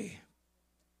today?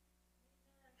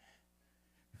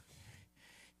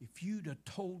 If you'd have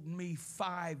told me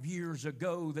 5 years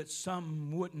ago that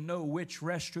some wouldn't know which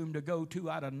restroom to go to,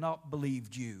 I'd have not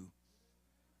believed you.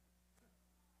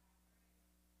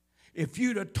 If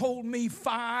you'd have told me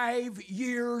 5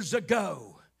 years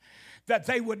ago that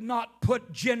they would not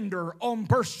put gender on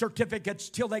birth certificates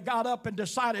till they got up and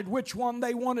decided which one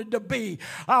they wanted to be,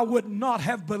 I would not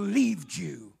have believed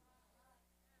you.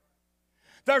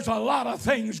 There's a lot of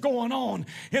things going on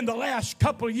in the last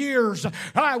couple of years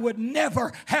I would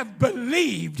never have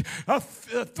believed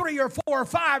 3 or 4 or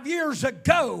 5 years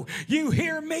ago. You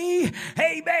hear me?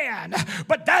 Amen.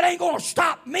 But that ain't going to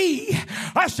stop me.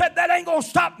 I said that ain't going to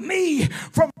stop me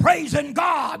from praising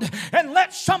God and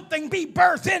let something be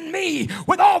birthed in me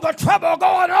with all the trouble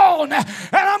going on. And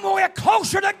I'm going to get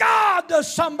closer to God.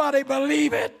 Does somebody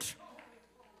believe it?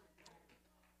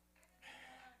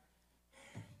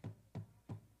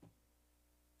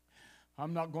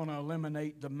 I'm not going to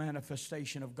eliminate the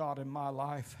manifestation of God in my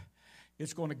life.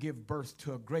 It's going to give birth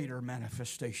to a greater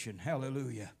manifestation.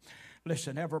 Hallelujah.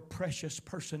 Listen, every precious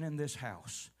person in this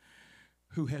house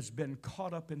who has been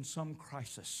caught up in some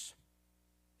crisis,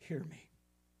 hear me.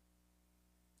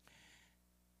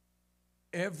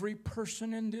 Every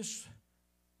person in this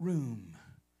room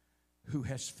who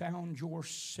has found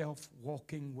yourself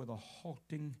walking with a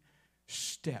halting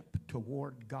step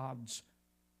toward God's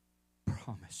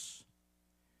promise,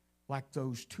 like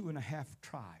those 2.5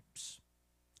 tribes,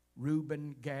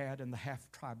 Reuben, Gad, and the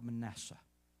half-tribe Manasseh,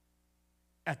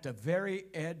 at the very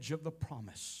edge of the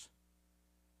promise,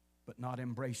 but not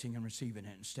embracing and receiving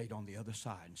it, and stayed on the other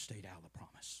side and stayed out of the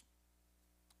promise.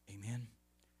 Amen.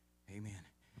 Amen.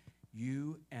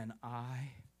 You and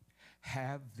I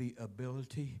have the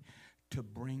ability to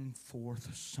bring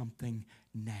forth something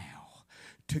now,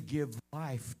 to give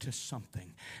life to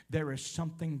something. There is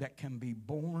something that can be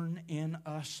born in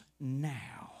us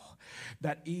now,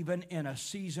 that even in a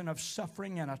season of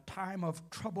suffering and a time of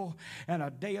trouble and a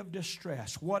day of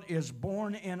distress, what is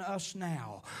born in us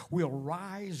now will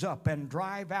rise up and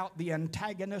drive out the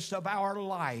antagonists of our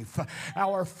life,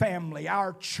 our family,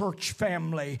 our church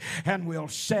family, and will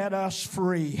set us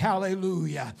free.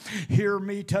 Hallelujah. Hear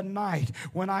me tonight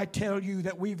when I tell you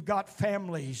that we've got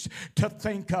families to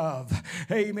think of.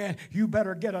 Amen. You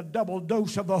better get a double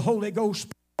dose of the Holy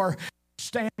Ghost power.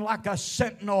 Stand like a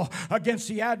sentinel against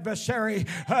the adversary,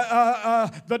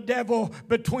 the devil,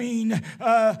 between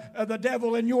the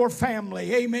devil and your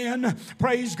family. Amen.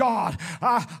 Praise God.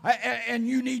 And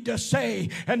you need to say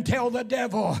and tell the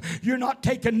devil, you're not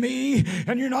taking me,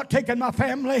 and you're not taking my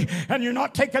family, and you're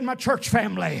not taking my church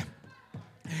family.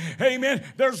 Amen.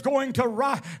 There's going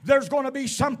to be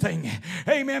something,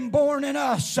 amen, born in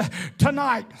us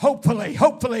tonight.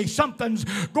 Hopefully something's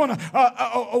going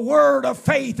to, a word of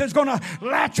faith is going to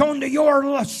latch onto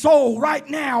your soul right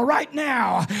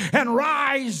now, and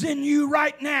rise in you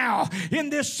right now in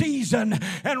this season,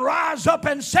 and rise up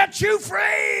and set you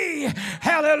free.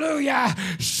 Hallelujah.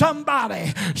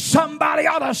 Somebody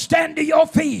ought to stand to your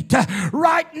feet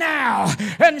right now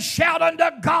and shout unto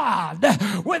God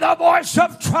with a voice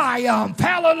of triumph.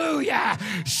 Hallelujah.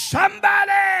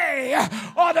 Somebody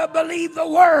ought to believe the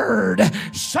word.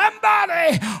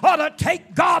 Somebody ought to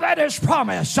take God at his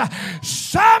promise.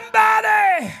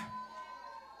 Somebody.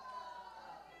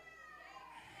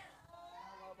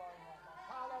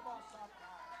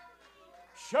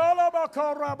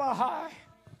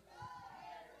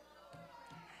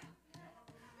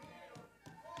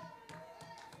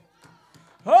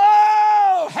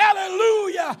 Oh,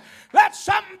 hallelujah. Let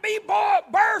something be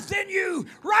birthed in you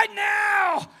right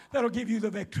now that'll give you the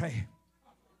victory.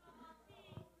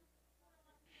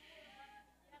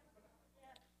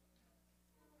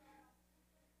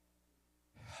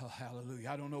 Oh,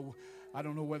 hallelujah. I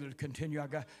don't know whether to continue. I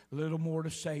got a little more to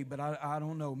say, but I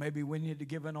don't know. Maybe we need to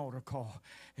give an altar call.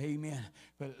 Amen.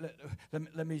 But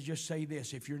let me just say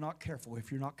this. If you are not careful,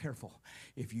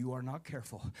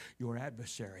 your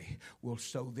adversary will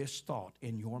sow this thought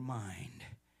in your mind.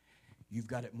 You've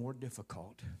got it more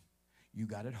difficult. You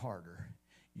got it harder.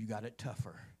 You got it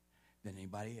tougher than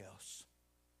anybody else.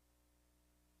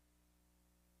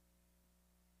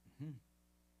 You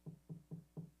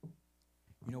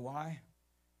know why?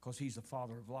 Because he's the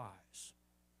father of lies.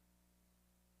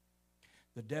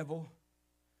 The devil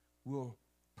will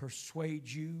persuade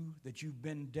you that you've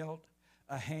been dealt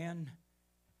a hand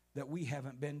that we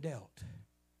haven't been dealt.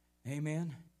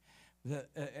 Amen.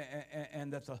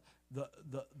 And that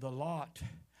the lot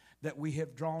that we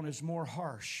have drawn is more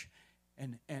harsh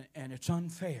and it's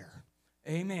unfair.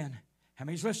 Amen. How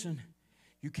many's listening?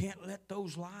 You can't let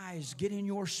those lies get in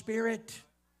your spirit.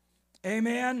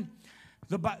 Amen.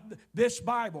 This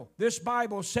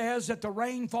Bible says that the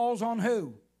rain falls on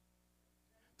who?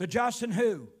 The just and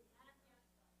who?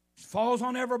 It falls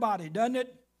on everybody, doesn't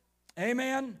it?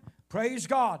 Amen. Praise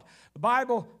God. The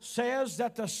Bible says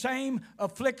that the same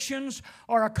afflictions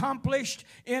are accomplished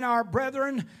in our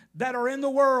brethren that are in the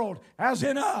world as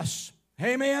in us.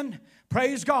 Amen.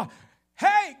 Praise God.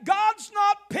 Hey, God's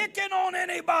not picking on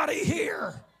anybody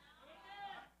here.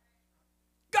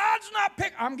 God's not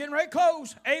picking. I'm getting ready to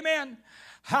close. Amen.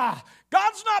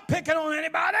 God's not picking on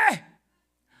anybody.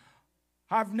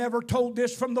 I've never told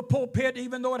this from the pulpit,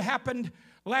 even though it happened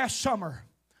last summer.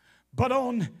 But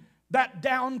on that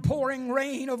downpouring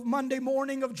rain of Monday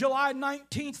morning of July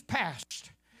 19th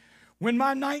past, when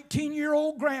my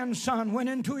 19-year-old grandson went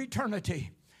into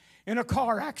eternity in a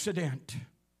car accident,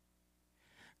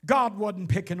 God wasn't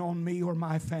picking on me or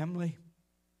my family.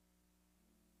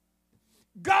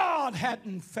 God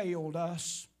hadn't failed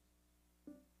us.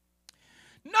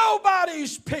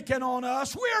 Nobody's picking on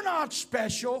us. We're not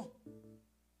special.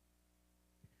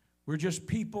 We're just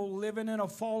people living in a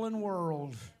fallen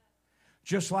world,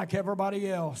 just like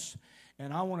everybody else.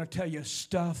 And I want to tell you,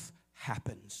 stuff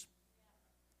happens.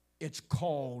 It's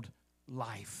called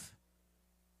life.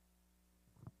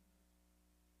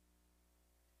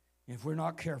 If we're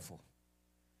not careful,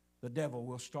 the devil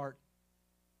will start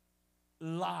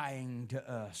lying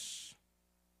to us.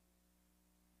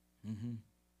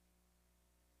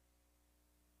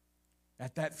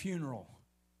 At that funeral,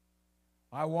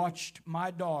 I watched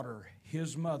my daughter,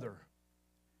 his mother,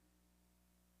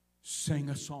 sing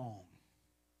a song.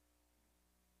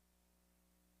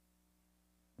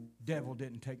 Devil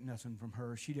didn't take nothing from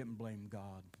her. She didn't blame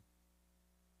God.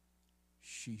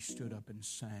 She stood up and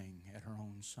sang at her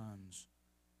own son's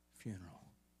funeral.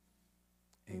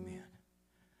 Amen.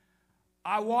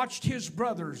 I watched his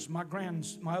brothers, my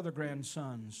other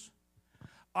grandsons.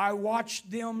 I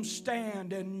watched them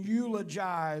stand and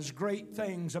eulogize great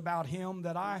things about him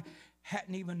that I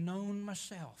hadn't even known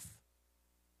myself.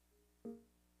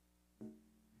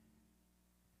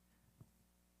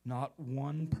 Not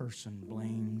one person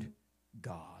blamed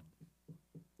God.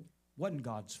 Wasn't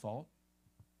God's fault.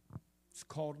 It's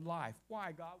called life.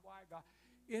 Why, God? Why, God?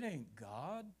 It ain't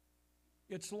God.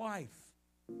 It's life.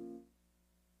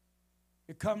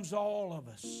 It comes to all of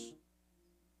us.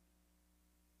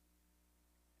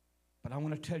 But I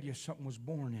want to tell you, something was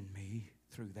born in me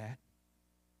through that.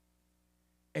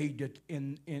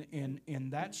 In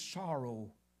that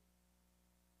sorrow,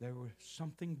 there was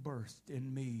something birthed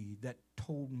in me that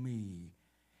told me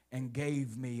and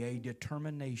gave me a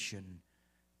determination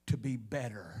to be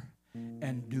better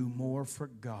and do more for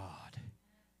God.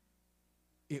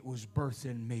 It was birthed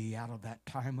in me out of that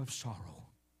time of sorrow.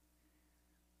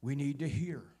 We need to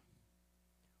hear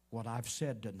what I've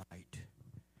said tonight,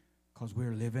 because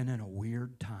we're living in a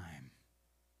weird time,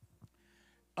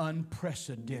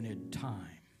 unprecedented time,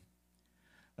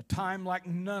 a time like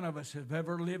none of us have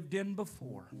ever lived in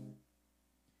before.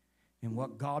 And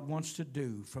what God wants to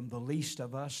do, from the least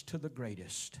of us to the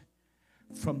greatest,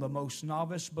 from the most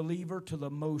novice believer to the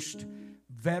most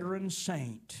veteran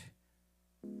saint.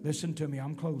 Listen to me,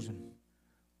 I'm closing.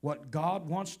 What God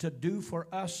wants to do for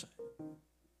us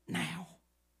now,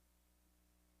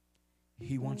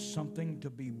 He wants something to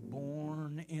be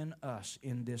born in us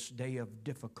in this day of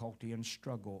difficulty and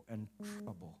struggle and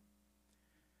trouble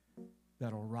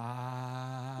that'll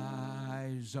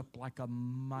rise up like a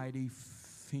mighty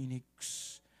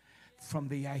phoenix from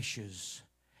the ashes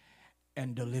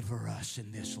and deliver us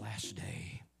in this last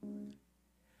day.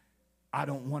 I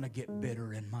don't want to get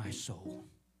bitter in my soul.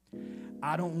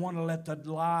 I don't want to let the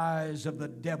lies of the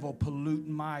devil pollute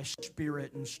my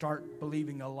spirit and start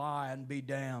believing a lie and be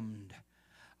damned.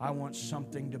 I want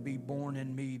something to be born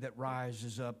in me that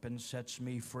rises up and sets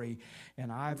me free.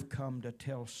 And I've come to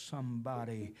tell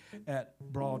somebody at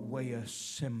Broadway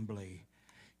Assembly,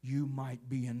 you might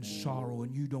be in sorrow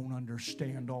and you don't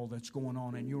understand all that's going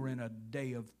on and you're in a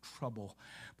day of trouble.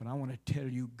 But I want to tell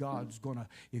you, God's going to,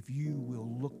 if you will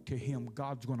look to Him,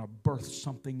 God's going to birth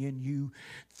something in you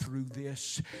through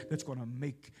this that's going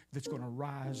to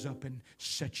rise up and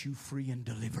set you free and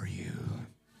deliver you.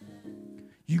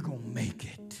 You're going to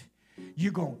make it.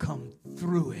 You're going to come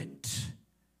through it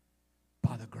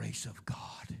by the grace of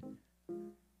God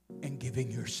and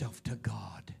giving yourself to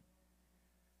God.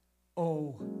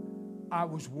 Oh, I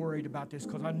was worried about this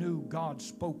because I knew God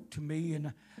spoke to me,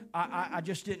 and I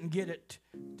just didn't get it.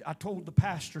 I told the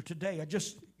pastor today, I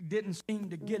just didn't seem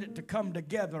to get it to come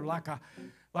together like I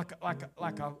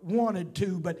wanted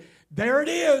to. But there it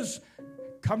is.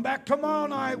 Come back tomorrow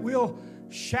night. We'll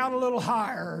shout a little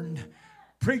higher and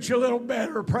preach a little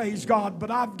better. Praise God. But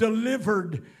I've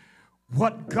delivered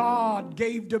what God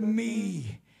gave to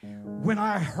me when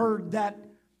I heard that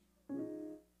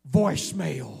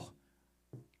voicemail.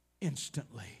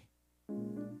 Instantly,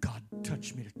 God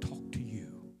touched me to talk to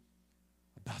you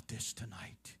about this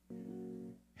tonight.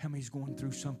 How many's going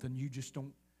through something you just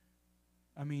don't,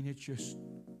 it's just,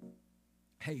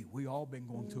 hey, we all been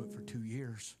going through it for 2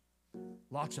 years.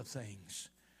 Lots of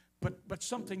things. But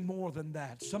something more than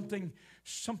that. Something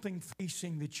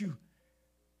facing that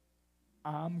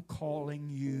I'm calling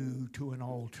you to an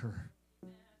altar.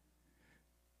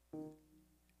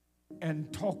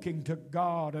 And talking to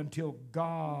God until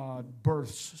God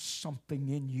births something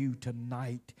in you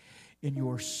tonight in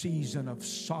your season of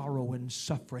sorrow and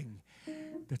suffering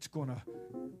that's going to,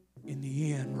 in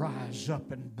the end, rise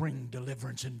up and bring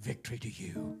deliverance and victory to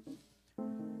you.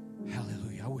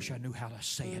 Hallelujah. I wish I knew how to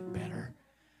say it better.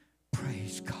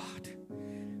 Praise God.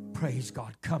 Praise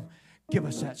God. Come, give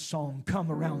us that song.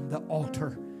 Come around the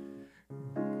altar.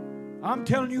 I'm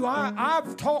telling you,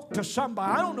 I've talked to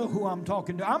somebody. I don't know who I'm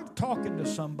talking to. I'm talking to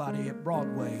somebody at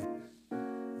Broadway.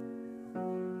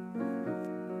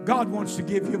 God wants to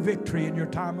give you victory in your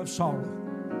time of sorrow.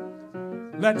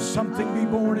 Let something be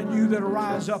born in you that'll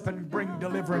rise up and bring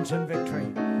deliverance and victory.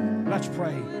 Let's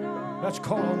pray. Let's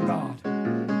call on God.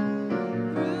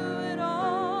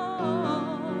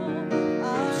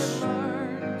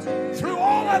 Through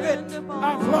all of it,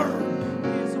 I've learned.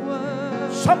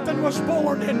 Something was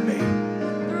born in me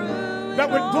that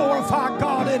would glorify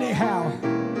God anyhow.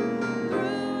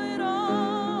 Through it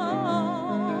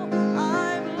all,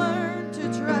 I've learned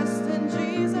to trust in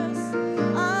Jesus.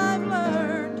 I've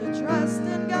learned to trust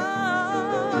in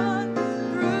God.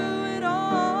 Through it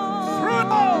all.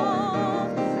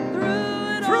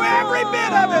 Through every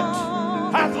bit of it,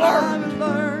 I've learned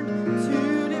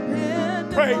to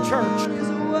depend Pray, upon church. His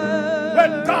word.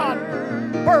 Let God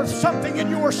birth something in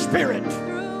your spirit.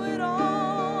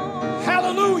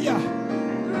 Hallelujah.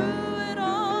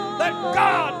 Let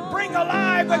God bring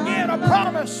alive again a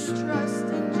promise.